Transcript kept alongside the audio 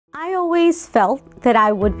I always felt that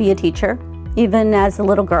I would be a teacher, even as a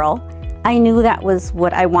little girl. I knew that was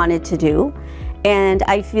what I wanted to do, and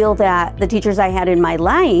I feel that the teachers I had in my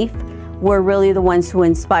life were really the ones who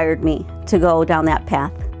inspired me to go down that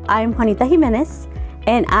path. I'm Juanita Jimenez,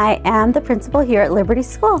 and I am the principal here at Liberty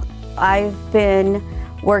School. I've been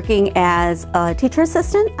working as a teacher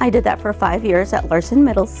assistant. I did that for 5 years at Larson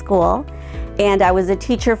Middle School, and I was a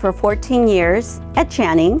teacher for 14 years at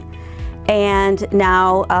Channing, and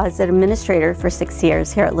now as an administrator for 6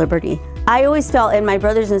 years here at Liberty. I always felt, and my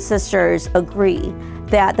brothers and sisters agree,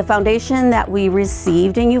 that the foundation that we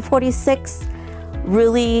received in U-46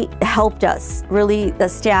 really helped us, really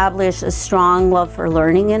establish a strong love for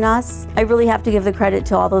learning in us. I really have to give the credit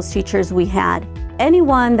to all those teachers we had.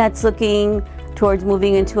 Anyone that's looking towards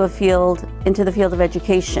moving into the field of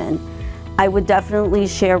education, I would definitely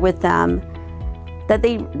share with them that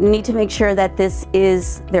they need to make sure that this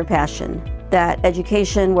is their passion, that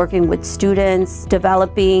education, working with students,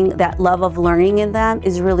 developing that love of learning in them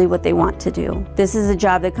is really what they want to do. This is a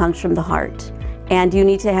job that comes from the heart, and you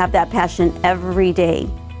need to have that passion every day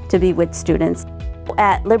to be with students.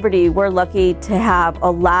 At Liberty, we're lucky to have a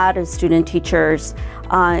lot of student teachers,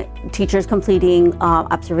 teachers completing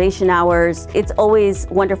observation hours. It's always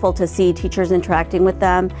wonderful to see teachers interacting with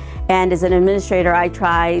them, and as an administrator, I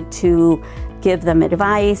try to give them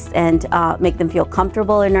advice and make them feel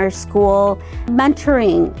comfortable in our school.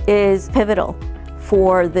 Mentoring is pivotal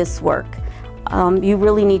for this work. You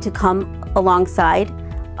really need to come alongside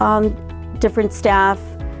different staff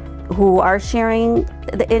who are sharing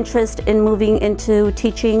the interest in moving into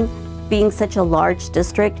teaching. Being such a large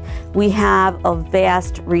district, we have a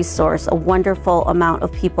vast resource, a wonderful amount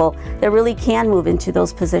of people that really can move into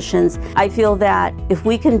those positions. I feel that if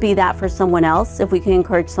we can be that for someone else, if we can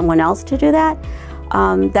encourage someone else to do that,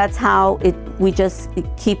 that's how we just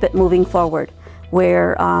keep it moving forward,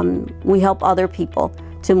 where we help other people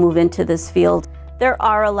to move into this field. There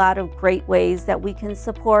are a lot of great ways that we can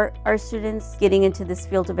support our students getting into this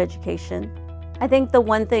field of education. I think the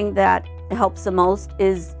one thing that helps the most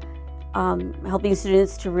is helping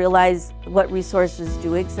students to realize what resources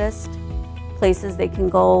do exist, places they can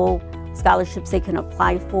go, scholarships they can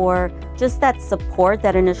apply for. Just that support,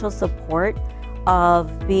 that initial support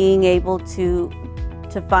of being able to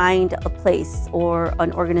find a place or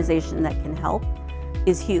an organization that can help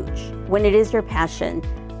is huge. When it is your passion,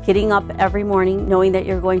 getting up every morning, knowing that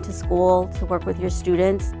you're going to school to work with your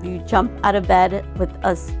students, you jump out of bed with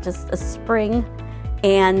just a spring,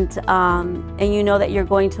 and you know that you're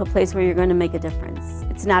going to a place where you're going to make a difference.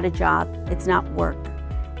 It's not a job, it's not work,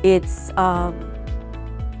 it's a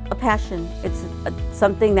passion. It's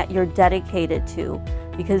something that you're dedicated to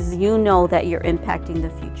because you know that you're impacting the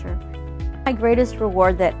future. My greatest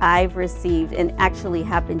reward that I've received, and actually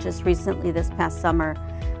happened just recently this past summer,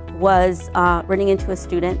 was running into a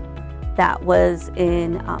student that was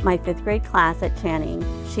in my 5th grade class at Channing.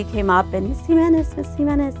 She came up and, Miss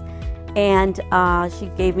Jimenez, and she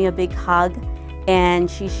gave me a big hug,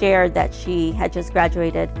 and she shared that she had just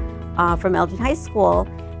graduated from Elgin High School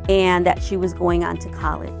and that she was going on to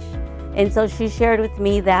college. And so she shared with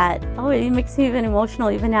me that, oh, it makes me even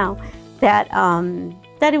emotional even now, that,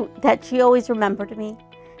 that she always remembered me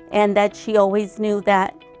and that she always knew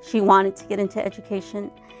that she wanted to get into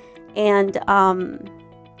education. And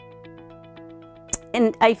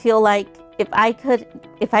I feel like if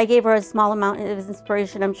I gave her a small amount of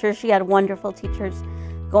inspiration, I'm sure she had wonderful teachers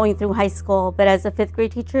going through high school, but as a 5th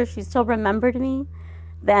grade teacher, she still remembered me,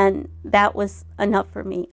 then that was enough for me.